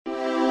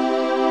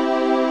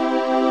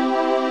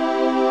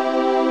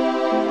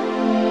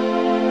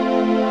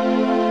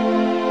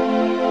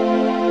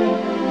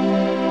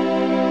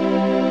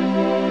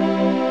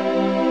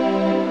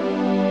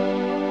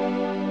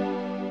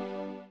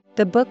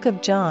The Book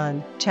of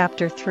John,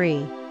 chapter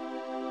 3.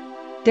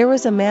 There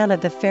was a man of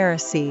the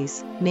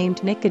Pharisees,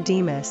 named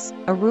Nicodemus,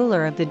 a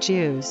ruler of the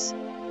Jews.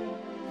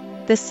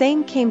 The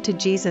same came to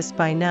Jesus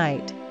by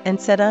night,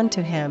 and said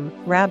unto him,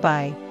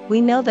 Rabbi,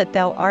 we know that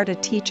thou art a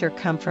teacher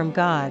come from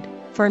God,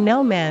 for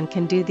no man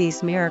can do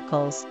these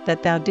miracles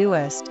that thou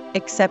doest,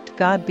 except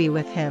God be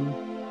with him.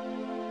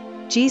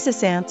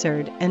 Jesus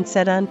answered and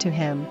said unto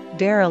him,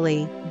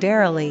 Verily,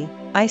 verily,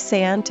 I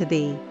say unto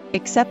thee,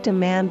 except a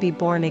man be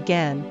born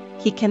again,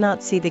 he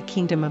cannot see the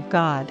kingdom of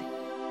God.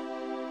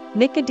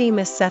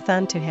 Nicodemus saith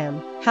unto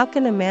him, How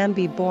can a man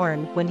be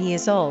born when he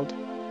is old?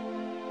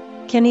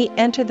 Can he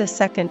enter the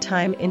second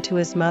time into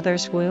his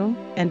mother's womb,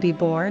 and be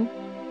born?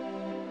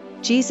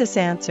 Jesus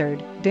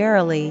answered,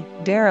 Verily,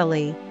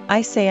 verily,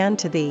 I say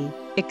unto thee,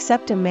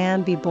 except a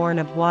man be born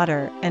of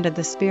water and of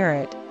the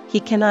Spirit, he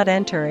cannot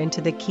enter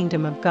into the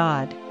kingdom of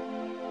God.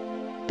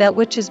 That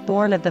which is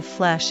born of the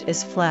flesh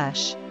is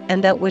flesh,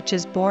 and that which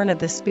is born of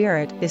the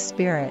Spirit is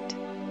spirit.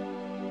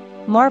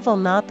 Marvel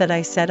not that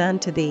I said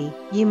unto thee,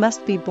 Ye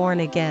must be born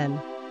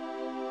again.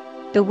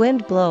 The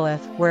wind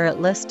bloweth where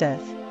it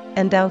listeth,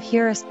 and thou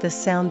hearest the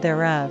sound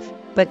thereof,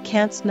 but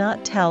canst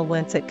not tell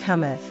whence it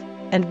cometh,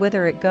 and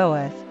whither it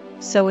goeth,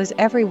 so is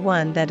every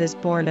one that is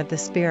born of the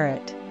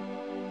Spirit.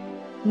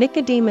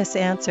 Nicodemus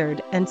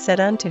answered and said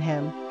unto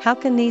him, How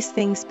can these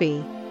things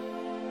be?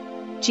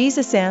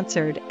 Jesus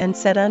answered and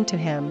said unto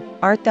him,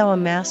 Art thou a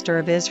master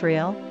of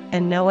Israel,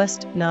 and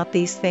knowest not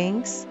these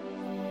things?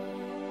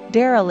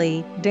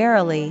 Verily,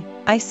 verily,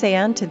 I say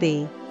unto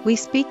thee, we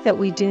speak that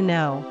we do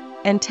know,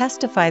 and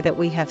testify that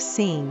we have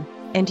seen,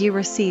 and ye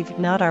receive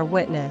not our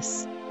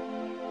witness.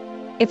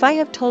 If I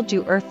have told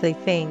you earthly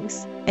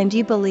things, and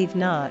ye believe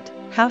not,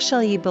 how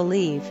shall ye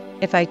believe,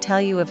 if I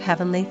tell you of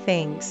heavenly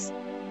things?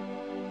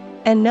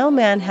 And no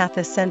man hath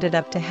ascended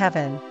up to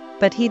heaven,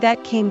 but he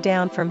that came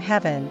down from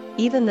heaven,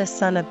 even the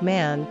Son of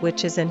Man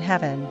which is in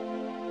heaven.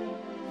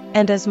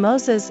 And as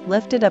Moses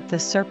lifted up the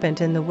serpent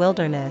in the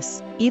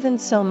wilderness, even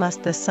so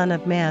must the Son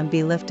of Man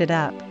be lifted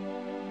up,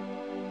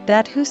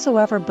 that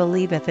whosoever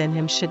believeth in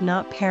him should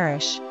not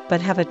perish, but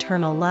have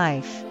eternal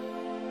life.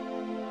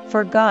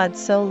 For God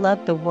so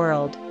loved the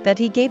world, that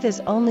he gave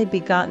his only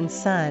begotten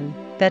Son,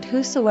 that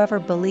whosoever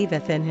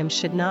believeth in him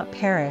should not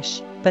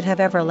perish, but have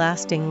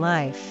everlasting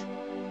life.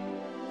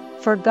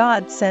 For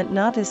God sent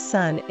not his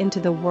Son into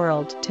the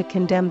world to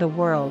condemn the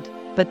world,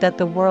 but that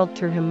the world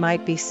through him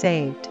might be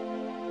saved.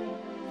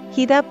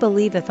 He that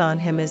believeth on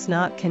him is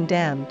not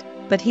condemned,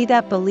 but he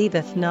that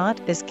believeth not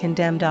is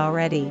condemned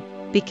already,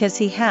 because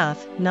he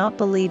hath not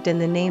believed in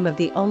the name of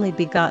the only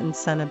begotten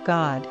Son of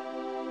God.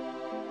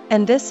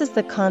 And this is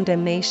the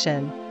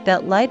condemnation,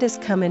 that light is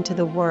come into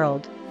the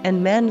world,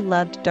 and men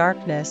loved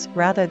darkness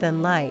rather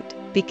than light,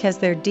 because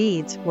their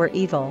deeds were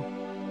evil.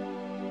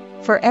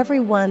 For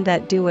every one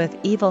that doeth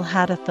evil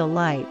hateth the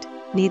light,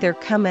 neither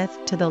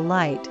cometh to the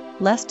light,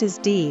 lest his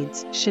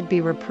deeds should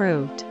be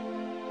reproved.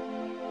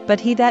 But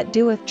he that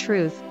doeth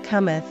truth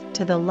cometh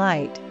to the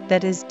light,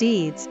 that his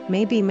deeds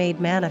may be made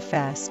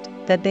manifest,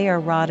 that they are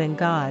wrought in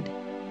God.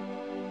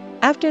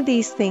 After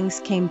these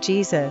things came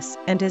Jesus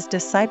and his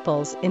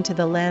disciples into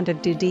the land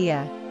of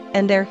Judea,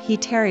 and there he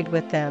tarried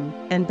with them,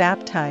 and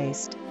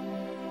baptized.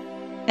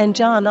 And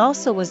John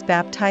also was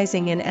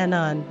baptizing in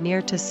Aenon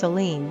near to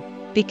Salim,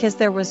 because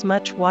there was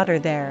much water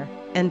there,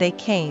 and they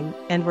came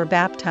and were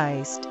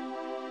baptized.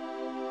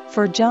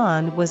 For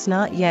John was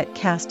not yet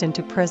cast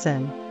into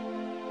prison.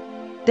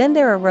 Then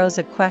there arose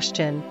a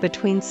question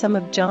between some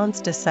of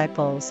John's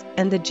disciples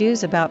and the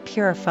Jews about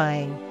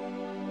purifying.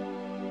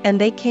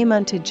 And they came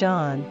unto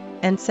John,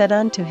 and said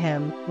unto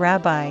him,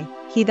 Rabbi,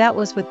 he that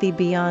was with thee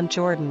beyond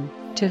Jordan,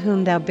 to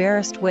whom thou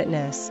bearest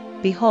witness,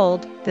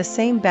 behold, the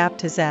same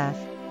baptizeth,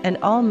 and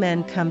all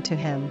men come to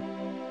him.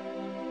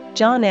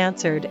 John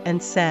answered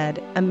and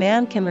said, A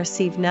man can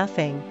receive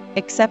nothing,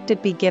 except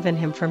it be given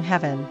him from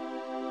heaven.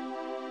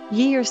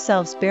 Ye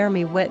yourselves bear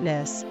me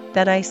witness,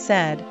 that I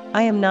said,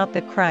 I am not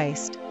the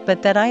Christ,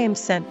 but that I am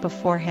sent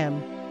before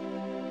him.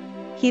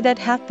 He that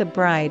hath the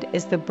bride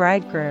is the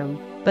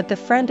bridegroom, but the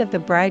friend of the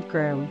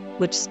bridegroom,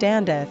 which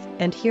standeth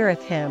and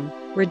heareth him,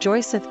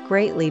 rejoiceth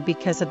greatly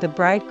because of the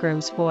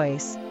bridegroom's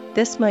voice.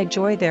 This my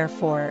joy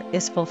therefore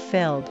is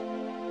fulfilled.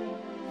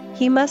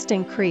 He must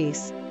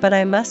increase, but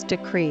I must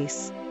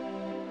decrease.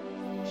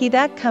 He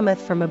that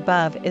cometh from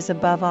above is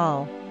above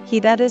all,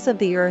 he that is of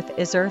the earth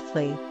is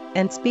earthly,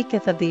 and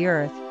speaketh of the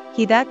earth,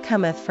 he that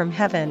cometh from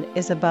heaven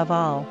is above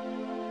all.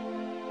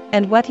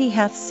 And what he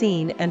hath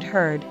seen and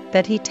heard,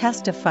 that he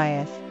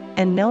testifieth,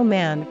 and no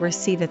man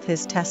receiveth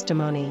his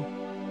testimony.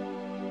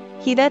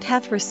 He that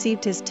hath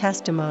received his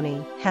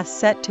testimony hath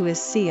set to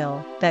his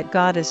seal, that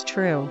God is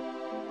true.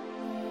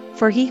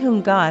 For he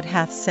whom God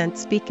hath sent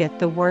speaketh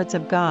the words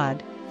of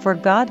God, for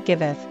God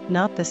giveth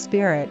not the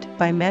Spirit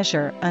by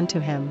measure unto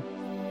him.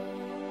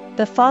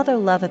 The Father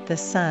loveth the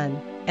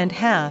Son, and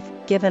hath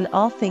given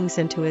all things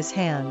into his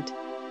hand.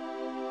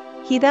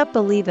 He that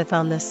believeth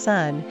on the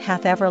Son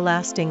hath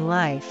everlasting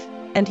life,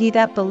 and he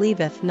that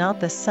believeth not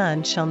the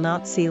Son shall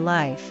not see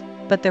life,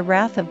 but the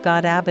wrath of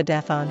God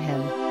abideth on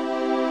him.